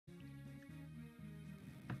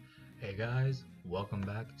Hey guys, welcome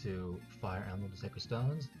back to Fire Emblem Sacred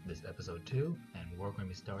Stones. This is episode 2, and we're going to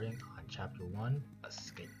be starting on chapter 1,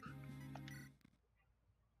 Escape.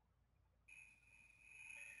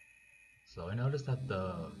 So I noticed that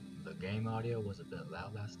the game audio was a bit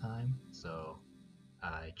loud last time, so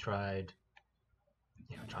I tried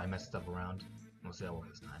messing stuff around. We'll see how it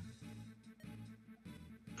works this time.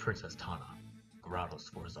 Princess Tana, Grotto's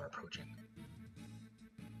forces are approaching.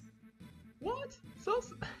 What? So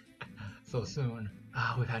soon.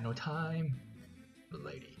 We've had no time.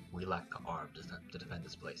 Milady, we lack the arms to defend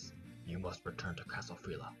this place. You must return to Castle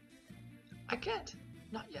Frila. I can't.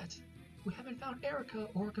 Not yet. We haven't found Erica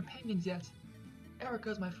or her companions yet.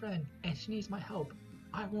 Erica's my friend, and she needs my help.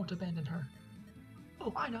 I won't abandon her.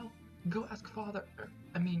 Oh, I know. Go ask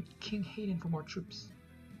King Hayden for more troops.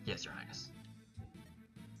 Yes, Your Highness.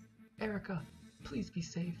 Erica, please be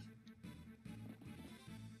safe.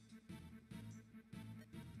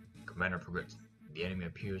 Commander Pruitt, the enemy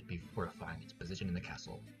appears to be fortifying its position in the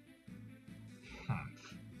castle.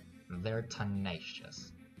 They're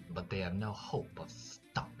tenacious, but they have no hope of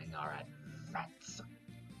stopping our advance.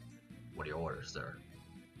 What are your orders, sir?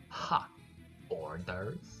 Ha!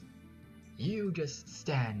 Orders? You just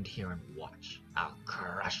stand here and watch. I'll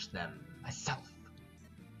crush them myself.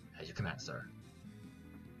 As you command, sir.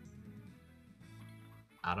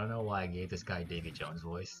 I don't know why I gave this guy Davy Jones'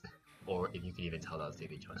 voice. Or if you could even tell that was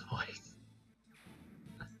Davy Jones' voice.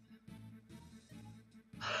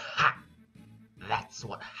 Ha! That's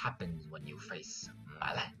what happens when you face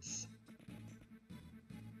my lance.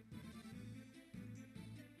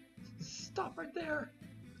 Stop right there!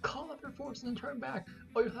 Call up your forces and turn back,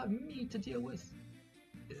 or you'll have me to deal with.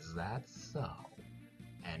 Is that so?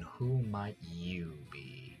 And who might you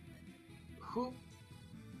be? Who?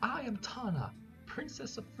 I am Tana,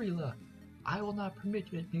 Princess of Frila. I will not permit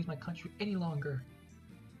you to abuse my country any longer.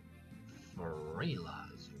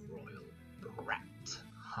 Frila's royal brat,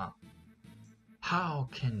 huh? How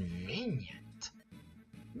convenient!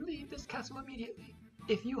 Leave this castle immediately.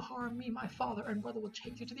 If you harm me, my father and brother will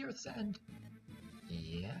chase you to the earth's end.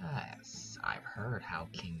 Yes, I've heard how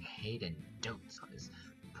King Hayden dotes on his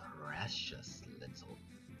precious little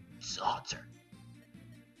daughter.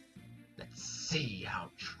 Let's see how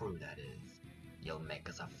true that is. You'll make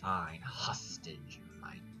us a fine hostage,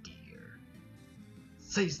 my dear.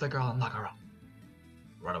 Seize the girl and lock her up.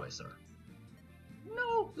 Right away, sir.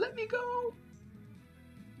 No, let me go!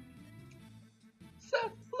 Seth,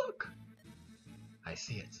 look! I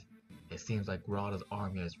see it. It seems like Grotto's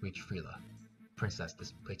army has reached Frila. Princess,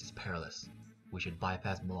 this place is perilous. We should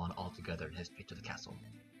bypass Milan altogether and head straight to the castle.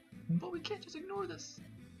 But we can't just ignore this.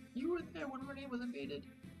 You were there when Renee was invaded.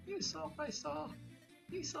 You saw what I saw.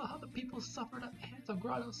 You saw how the people suffered at the hands of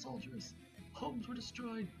Grotto's soldiers. Homes were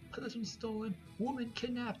destroyed, possessions stolen, women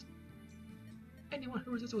kidnapped. Anyone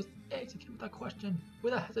who resisted was executed without question,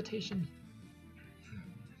 without hesitation.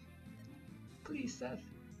 Please, Seth,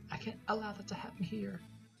 I can't allow that to happen here.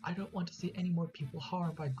 I don't want to see any more people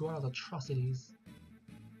harmed by Grotto's atrocities.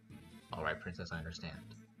 Alright, Princess, I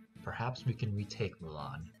understand. Perhaps we can retake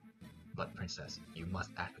Milan. But, Princess, you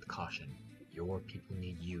must act with caution. Your people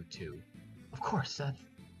need you, too. Of course, Seth.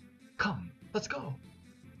 Come, let's go!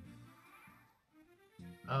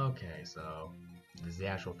 Okay, so this is the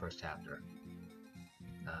actual first chapter.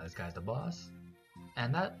 This guy's the boss.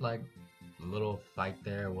 And that, little fight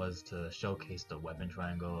there was to showcase the weapon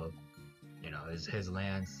triangle of, his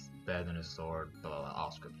lance better than his sword, blah, blah, blah,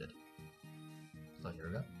 all scripted. So here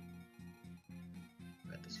we go.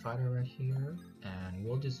 Got this fighter right here, and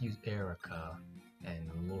we'll just use Erica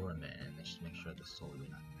and Lorman, and just make sure the soldier is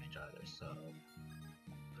not in range either, so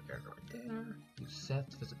put Erica right there. Use Seth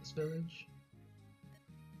to visit this village.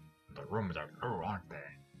 The rumors are true, aren't they?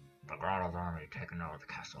 The Grotto's army taking over the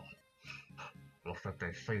castle. Looks like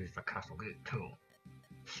they seized the castle gate too.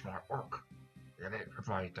 Smart work. The gate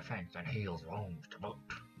provides defense and heals wounds to boot.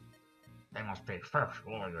 They must be first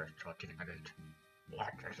warriors to achieve the gate.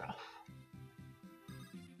 Watch yourself.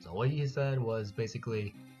 So what he said was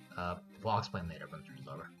basically, well, I'll explain later when the turn's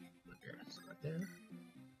over. But here, it's right there.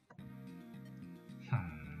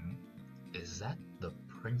 Is that the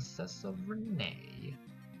Princess of Renee?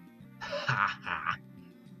 Ha ha!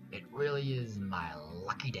 It really is my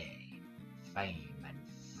lucky day. Fame and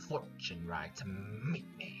fortune ride to meet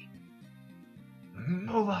me.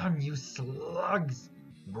 Move on, you slugs!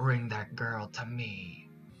 Bring that girl to me.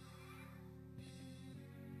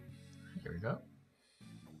 Here we go.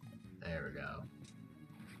 There we go.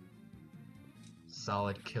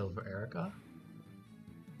 Solid kill for Erica.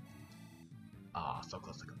 Ah, so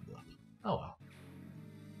close to coming up. Oh well.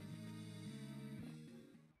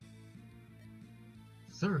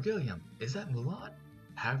 Sir Gilliam, is that Mulan?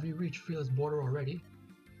 Have you reached Frila's border already?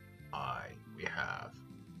 Aye, we have.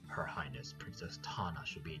 Her Highness Princess Tana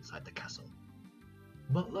should be inside the castle.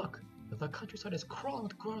 But look, the countryside is crawling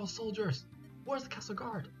with Grotto soldiers. Where's the castle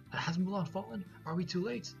guard? Has Mulan fallen? Are we too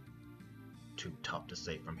late? Too tough to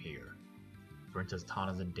say from here. Princess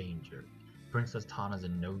Tana's in danger. Princess Tana's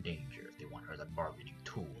in no danger if they want her as a bargaining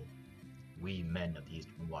tool. We men of the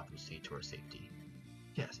Eastern Watch will see to her safety.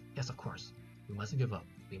 Yes, of course. We mustn't give up.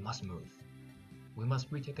 We must move. We must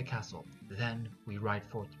retake the castle. Then we ride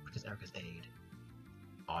forth to Princess Erika's aid.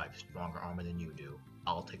 I've stronger armor than you do.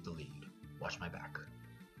 I'll take the lead. Watch my back.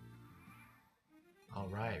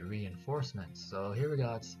 Alright, reinforcements. So here we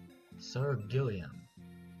got Sir Gilliam,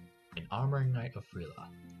 an armored knight of Frila.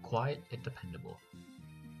 Quiet yet dependable.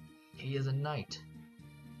 He is a knight.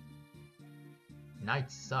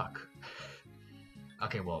 Knights suck.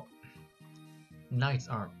 Okay, well, knights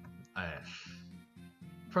aren't...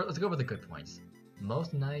 let's go over the good points.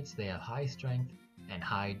 Most knights, they have high strength and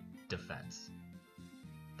high defense.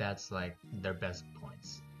 That's like their best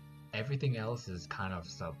points. Everything else is kind of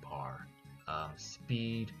subpar.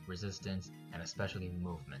 Speed, resistance, and especially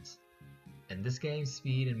movement. In this game,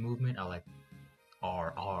 speed and movement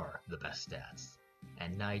are the best stats.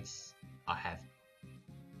 And knights have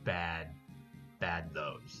bad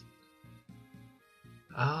those.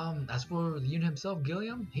 As for the unit himself,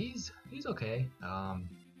 Gilliam, he's okay.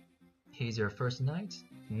 He's your first knight.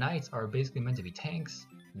 Knights are basically meant to be tanks.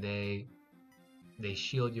 They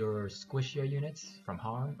shield your squishier units from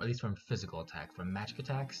harm, or at least from physical attack. From magic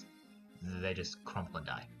attacks, they just crumple and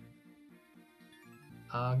die.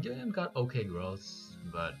 Gilliam got okay growths,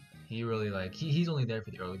 but he really he's only there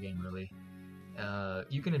for the early game really.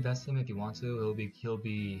 You can invest in him if you want to. He'll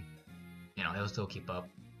be he'll still keep up,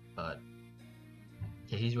 but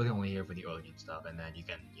yeah, he's really only here for the early game stuff, and then you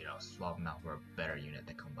can swap him out for a better unit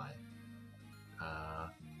that come by.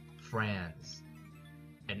 Franz,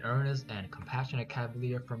 an earnest and compassionate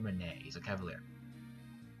cavalier from Renee. He's a cavalier.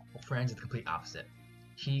 Franz is the complete opposite.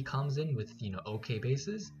 He comes in with okay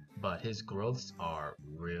bases, but his growths are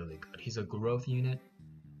really good. He's a growth unit,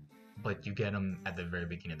 but you get him at the very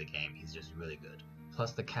beginning of the game. He's just really good.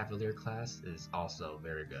 Plus the Cavalier class is also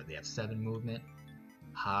very good. They have 7 movement,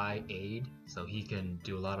 high aid, so he can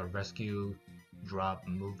do a lot of rescue, drop,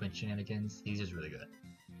 movement shenanigans. He's just really good.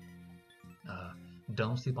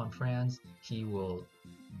 Don't sleep on Franz. He will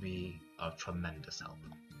be of tremendous help.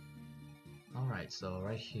 Alright, so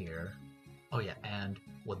right here. Oh yeah, and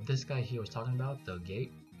what this guy here was talking about, the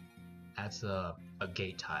gate, that's a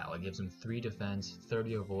gate tile. It gives him 3 defense,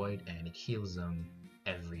 30 avoid, and it heals him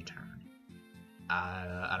every turn.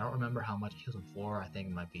 I don't remember how much it heals him for. I think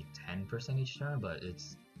it might be 10% each turn, but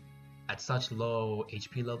it's at such low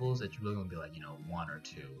HP levels, it's really gonna be like 1 or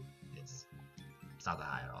 2. It's not that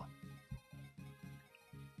high at all.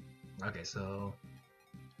 Okay, so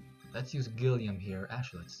let's use Gilliam here.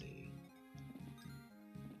 Actually, let's see.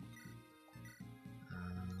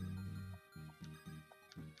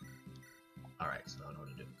 Alright, so I know what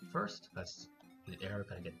to do. First, let's get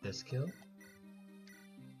Erika to get this kill.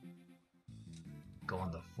 Go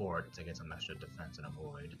on the fort to get some extra defense and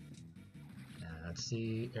avoid. And let's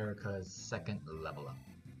see Erika's 2nd level up.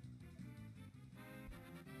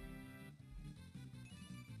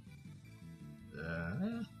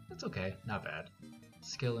 It's okay, not bad.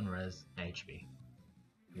 Skill and res, HP.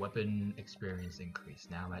 Weapon experience increase.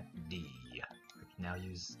 Now I'm at D. I can now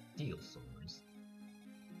use steel swords.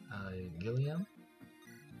 Gilliam.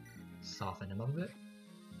 Soften him up a bit.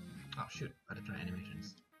 Oh shoot, I had to turn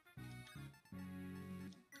animations.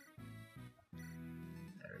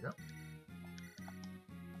 There we go.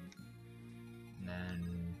 And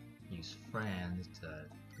then use Franz to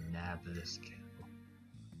nab this kill.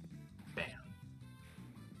 Bam.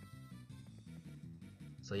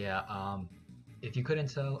 So yeah, if you couldn't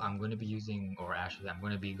tell, I'm going to be using, or actually I'm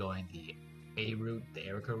going to be going the A route, the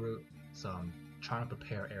Erika route. So I'm trying to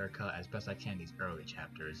prepare Erika as best I can these early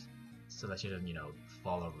chapters, so that she doesn't,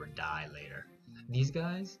 fall over and die later. These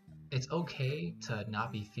guys, it's okay to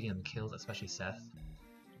not be feeding them kills, especially Seth.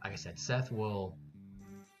 Like I said,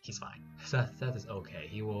 he's fine. Seth is okay.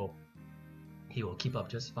 He will keep up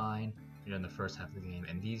just fine during the first half of the game.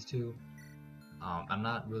 And these two, I'm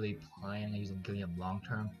not really planning on using Gilliam long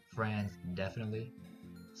term. Franz definitely.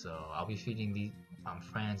 So I'll be feeding these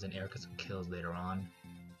Franz and Erika some kills later on.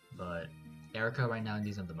 But Erika right now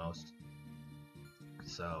needs them the most.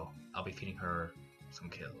 So I'll be feeding her some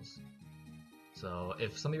kills. So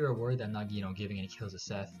if some of you are worried that I'm not giving any kills to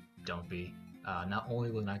Seth, don't be. Not only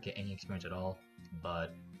will he not get any experience at all,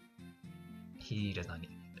 but he does not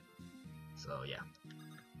need it. So yeah.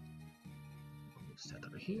 Seth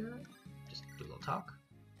over here. Just do a little talk.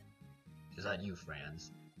 Is that you,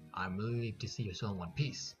 Franz? I'm relieved to see you're still in one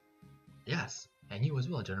piece. Yes, and you as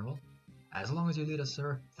well, General. As long as you lead us,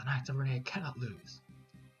 sir, the Knights of Renee cannot lose.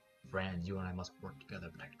 Franz, you and I must work together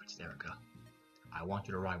to protect Princess Erica. I want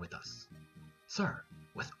you to ride with us. Sir,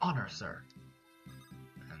 with honor, sir.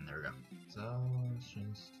 And there we go. So, let's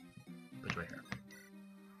just put it right here.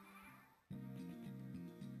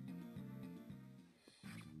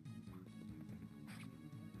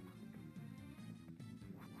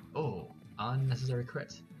 Oh, unnecessary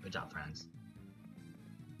crit. Good job, Franz.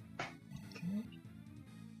 Okay.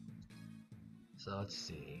 So let's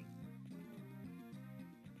see.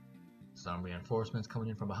 Some reinforcements coming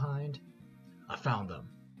in from behind. I found them.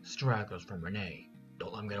 Stragglers from Renee.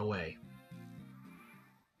 Don't let them get away.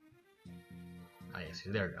 Oh yes,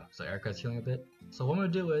 there we go. So Erica's healing a bit. So what I'm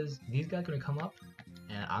going to do is, these guys are going to come up,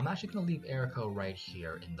 and I'm actually going to leave Erica right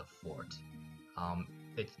here in the fort.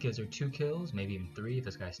 It gives her 2 kills, maybe even 3 if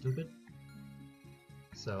this guy's stupid.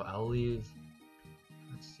 So I'll leave,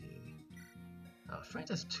 let's see, Franz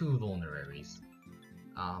has 2 vulneraries.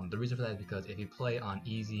 The reason for that is because if you play on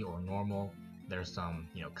easy or normal, there's some,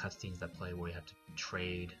 cutscenes that play where you have to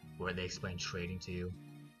trade, where they explain trading to you.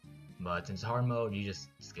 But since hard mode, you just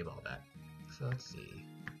skip all that. So let's see.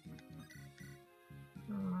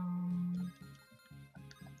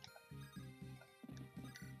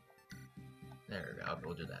 There we go,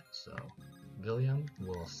 we'll do that. So, Gilliam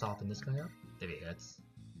will soften this guy up if he hits.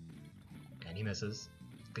 And he misses.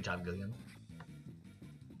 Good job, Gilliam.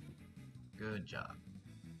 Good job.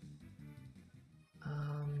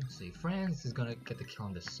 Let's see, Franz is gonna get the kill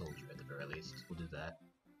on this soldier at the very least. We'll do that.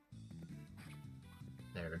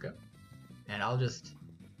 There we go. And I'll just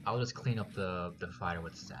clean up the fighter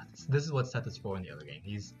with Seth. This is what Seth is for in the other game.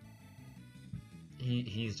 He's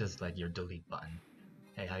just like your delete button.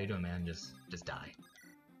 Hey, how you doing, man? Just die.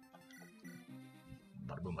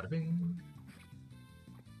 Bada boom, bada bing.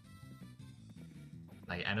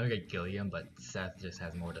 Like, I know you get Gilliam, but Seth just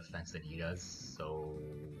has more defense than he does, so...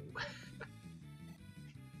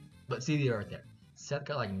 But see right there. Seth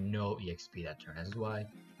got like no EXP that turn. That's why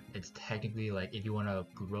it's technically like, if you want to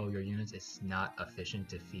grow your units, it's not efficient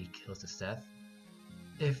to feed kills to Seth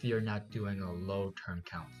if you're not doing a low turn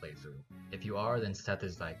count playthrough. If you are, then Seth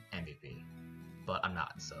is like MVP. But I'm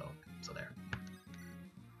not, so there.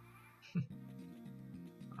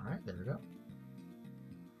 Alright, there we go.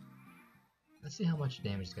 Let's see how much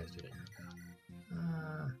damage these guys do to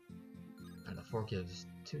Erica. And the 4 gives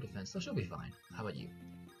 2 defense, so she'll be fine. How about you?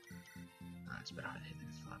 It's better than anything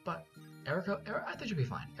that's fine. But Erica, I think she'll be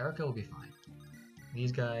fine. Erica will be fine.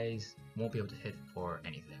 These guys won't be able to hit for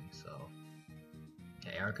anything, so...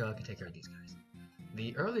 Yeah, Erica can take care of these guys.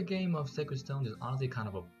 The early game of Sacred Stones is honestly kind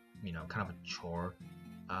of a chore.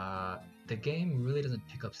 The game really doesn't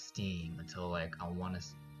pick up steam until like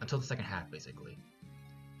until the second half basically,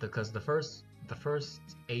 because the first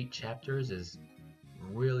 8 chapters is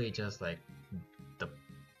really just like the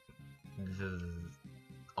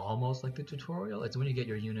almost like the tutorial. It's when you get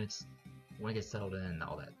your units, when you get settled in,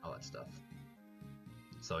 all that stuff.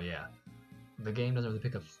 So yeah, the game doesn't really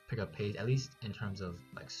pick up pace, at least in terms of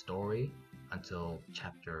like story, until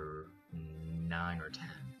chapter 9 or 10.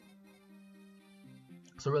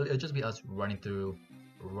 So really, it'll just be us running through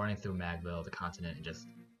Magville, the continent, and just,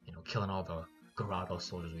 killing all the Grotto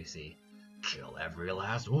soldiers we see. Kill every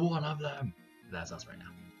last one of them! That's us right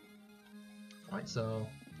now. Alright, so...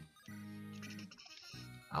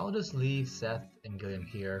 I'll just leave Seth and Gilliam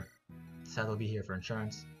here. Seth will be here for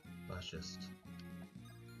insurance. Let's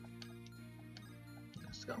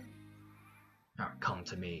go. Alright, come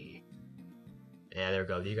to me. Yeah, there we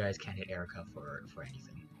go. You guys can't hit Erica for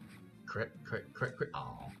anything. Crit.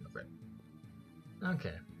 Oh, no crit.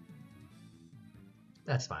 Okay.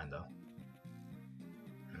 That's fine though.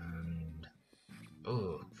 And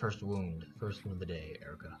oh, first wound of the day,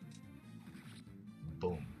 Erica.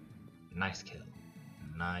 Boom. Nice kill.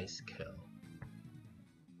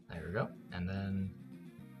 There we go. And then,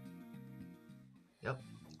 yep,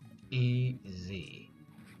 easy.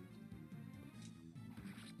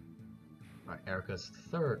 All right, Erica's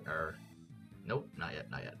third. Nope, not yet.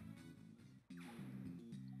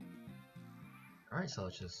 Alright, so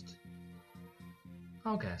it's just...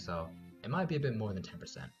 Okay, so it might be a bit more than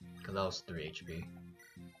 10%, because that was 3 HP.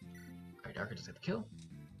 Alright, Erica just got the kill.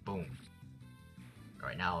 Boom.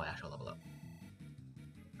 Alright, now I'll actually level up.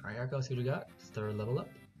 Alright, Erica, see what you got? 3rd level up.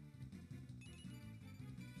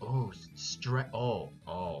 Oh, strength.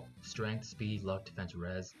 Oh, strength, speed, luck, defense,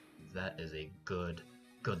 res. That is a good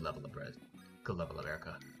level of res. Good level of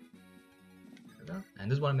Erica. There we go. And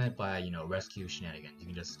this is what I meant by, rescue shenanigans. You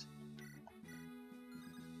can just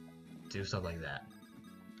do stuff like that.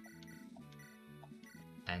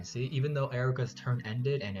 And see, even though Erica's turn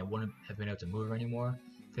ended and it wouldn't have been able to move her anymore,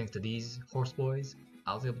 thanks to these horse boys,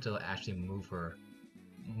 I was able to actually move her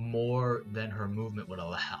more than her movement would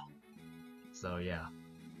allow. So yeah,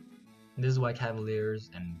 this is why Cavaliers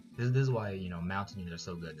and this is why, you know, mountain units are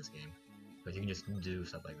so good in this game, because you can just do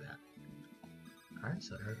stuff like that. All right,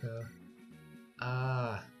 so Erica,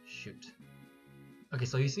 shoot. Okay,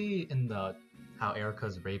 so you see in the how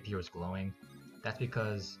Erica's rapier is glowing, that's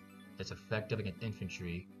because it's effective against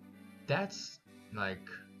infantry. That's like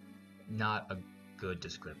not a good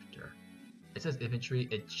descriptor. It says infantry,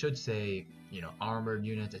 it should say, you know, armored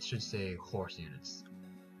units, it should say horse units.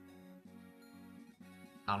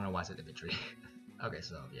 I don't know why I said infantry. Okay,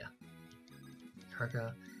 so yeah.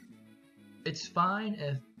 Erica. It's fine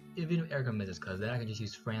if even if Erica misses, because then I can just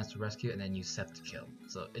use France to rescue and then use Seth to kill.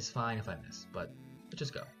 So it's fine if I miss, but let's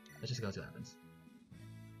just go. Let's just go see what happens.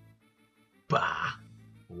 Bah!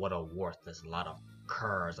 What a worthless lot of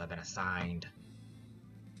curs I've been assigned.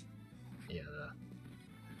 Yeah,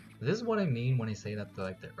 this is what I mean when I say that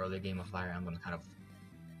the early game of Fire Emblem is kind of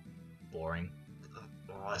boring.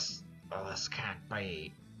 This can't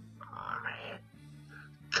be.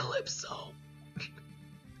 Calypso.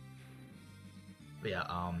 But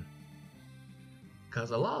yeah,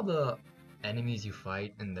 because a lot of the enemies you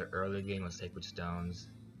fight in the early game of Sacred Stones,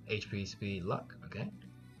 HP, speed, luck, okay,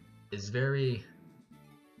 is very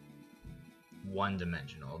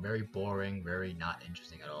one-dimensional, very boring, very not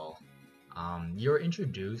interesting at all. You're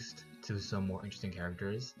introduced to some more interesting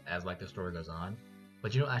characters as like the story goes on,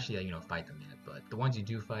 but you don't actually, you know, fight them yet. But the ones you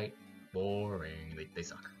do fight, boring. They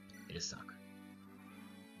suck. They just suck.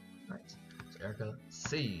 All right. So Erica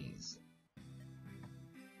sees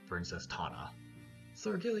Princess Tana.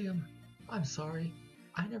 Sir Gilliam, I'm sorry.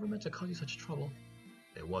 I never meant to cause you such trouble.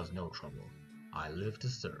 There was no trouble. I live to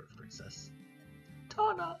serve, Princess.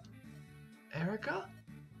 Tana! Erica?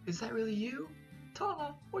 Is that really you?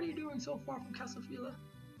 Tana, what are you doing so far from Castle Fila?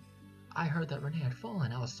 I heard that Renee had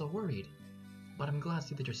fallen. I was so worried. But I'm glad to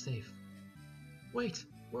see that you're safe. Wait,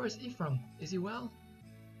 where is Ephraim? Is he well?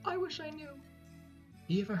 I wish I knew.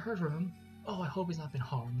 You ever heard from him? Oh, I hope he's not been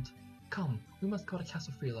harmed. Come, we must go to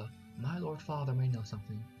Castle Fila. My Lord Father may know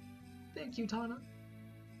something. Thank you, Tana.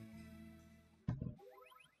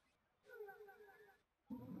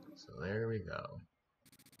 So there we go.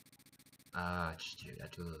 Shoot, I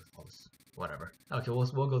do all this. Whatever. Okay, we'll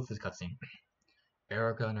go through this cutscene.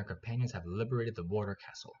 Erica and her companions have liberated the border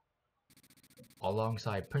castle.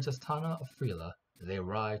 Alongside Princess Tana of Frila, they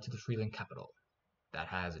ride to the Freeland capital. That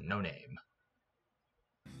has no name.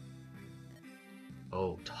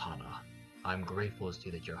 Oh, Tana, I'm grateful to see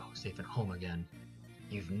that you're safe and home again.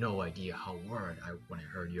 You've no idea how worried I when I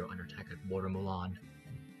heard you're under attack at Border Mulan.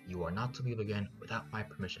 You are not to leave again without my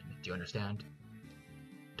permission, do you understand?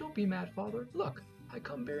 Don't be mad, Father. Look, I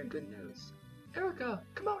come bearing good news. Erica,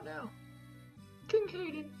 come out now. King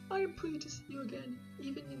Hayden, I am pleased to see you again,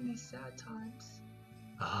 even in these sad times.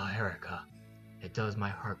 Ah, Erica, it does my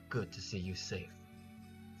heart good to see you safe.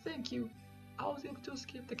 Thank you. I was able to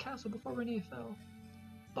escape the castle before Renee fell.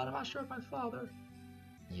 But I'm not sure of my father.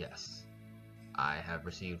 Yes, I have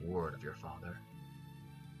received word of your father.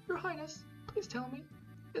 Your Highness, please tell me,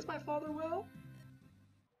 is my father well?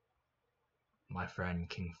 My friend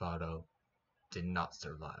King Fado did not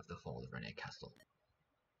survive the fall of Renee Castle.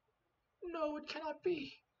 No, it cannot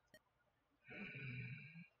be.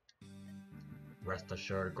 Rest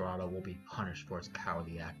assured, Grotto will be punished for its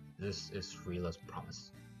cowardly act. This is Frila's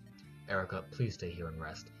promise. Erica, please stay here and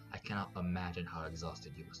rest. I cannot imagine how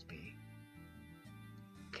exhausted you must be.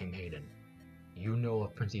 King Hayden, you know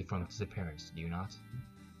of Prince Ephraim's disappearance, do you not?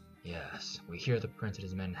 Yes, we hear the prince and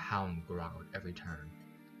his men hound Grotto at every turn.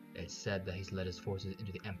 It's said that he's led his forces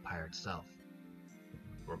into the Empire itself.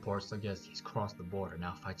 Reports suggest he's crossed the border and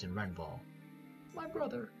now fights in Renval. My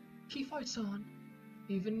brother, he fights on,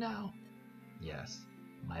 even now. Yes,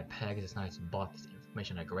 my Pegasus Knights bought this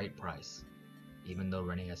information at a great price. Even though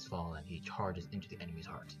Renee has fallen, he charges into the enemy's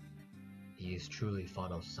heart. He is truly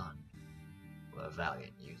Fado's son, a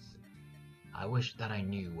valiant youth. I wish that I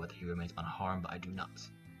knew whether he remains unharmed, but I do not.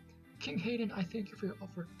 King Hayden, I thank you for your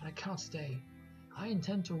offer, but I cannot stay. I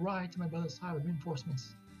intend to ride to my brother's side with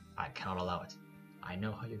reinforcements. I cannot allow it. I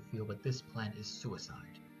know how you feel, but this plan is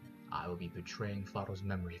suicide. I will be betraying Fado's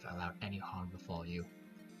memory if I allow any harm to befall you.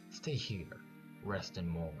 Stay here, rest and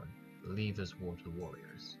mourn. Leave this war to the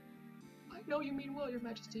warriors. I know you mean well, your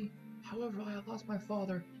majesty. However, I have lost my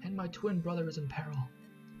father, and my twin brother is in peril.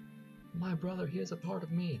 My brother, he is a part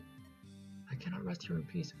of me. I cannot rest here in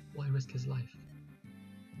peace while he risks his life.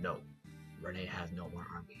 No, Renee has no more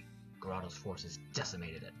army. Grotto's forces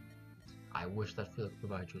decimated it. I wish that field could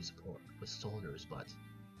provide you support with soldiers, but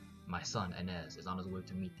my son Enes is on his way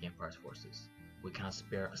to meet the Empire's forces. We cannot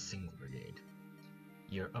spare a single brigade.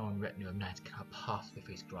 Your own retinue of knights cannot possibly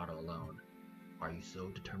face Grotto alone. Are you so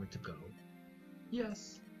determined to go?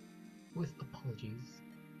 Yes, with apologies.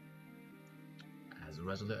 As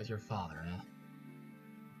resolute as your father, eh?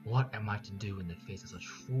 What am I to do in the face of such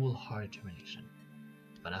foolhardy determination?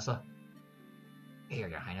 Vanessa? Here,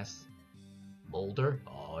 your highness. Boulder?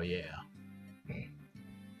 Oh yeah.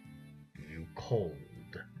 You cold,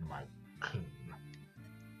 my king.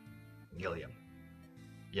 Gilliam.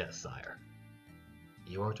 Yes, sire.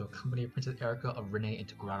 You are to accompany Princess Erica of Renee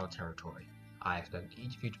into Grotto territory. I expect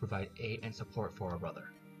each of you to provide aid and support for our brother.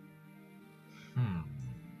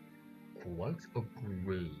 Quite a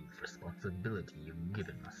grave responsibility you've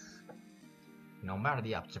given us. No matter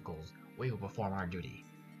the obstacles, we will perform our duty.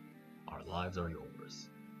 Our lives are yours.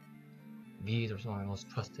 These are some of my most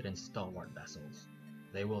trusted and stalwart vessels.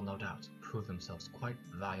 They will no doubt prove themselves quite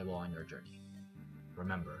valuable on your journey.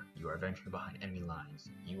 Remember, you are venturing behind enemy lines.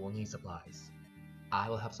 You will need supplies. I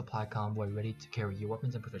will have a supply convoy ready to carry your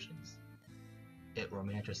weapons and provisions. It will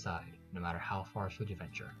remain at your side, no matter how far should you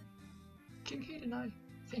venture. King Kate and I,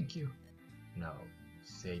 thank you. No,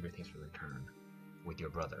 save your things for return, with your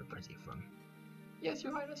brother, Prince Ephraim. Yes,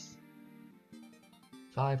 your highness.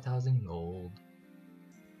 5,000 gold.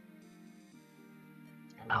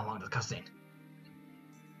 How long does the cutscene?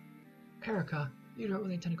 Erica, you don't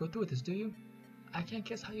really intend to go through with this, do you? I can't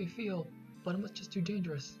guess how you feel, but it must just too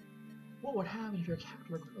dangerous. What would happen if your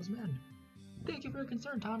captor were Grotto's men? Thank you for your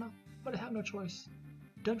concern, Tana, but I have no choice.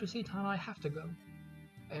 Don't you see, Tana, I have to go.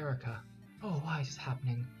 Erica, oh, why is this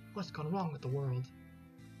happening? What's gone wrong with the world?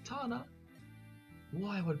 Tana!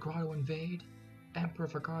 Why would Grotto invade? Emperor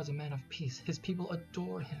Fargar is a man of peace. His people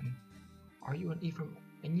adore him. Are you and Ephraim,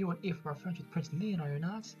 are friends with Prince Leon, are you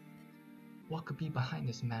not? What could be behind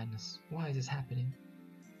this madness? Why is this happening?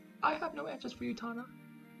 I have no answers for you, Tana.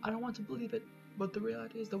 I don't want to believe it, but the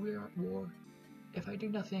reality is that we are at war. If I do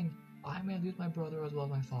nothing, I may lose my brother as well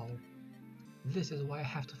as my father. This is why I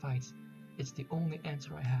have to fight. It's the only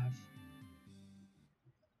answer I have.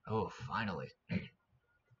 Oh, finally.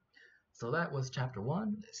 So that was chapter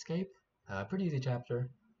 1, Escape. Pretty easy chapter.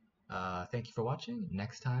 Thank you for watching.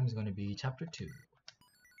 Next time is going to be chapter 2,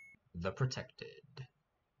 The Protected.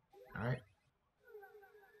 Alright.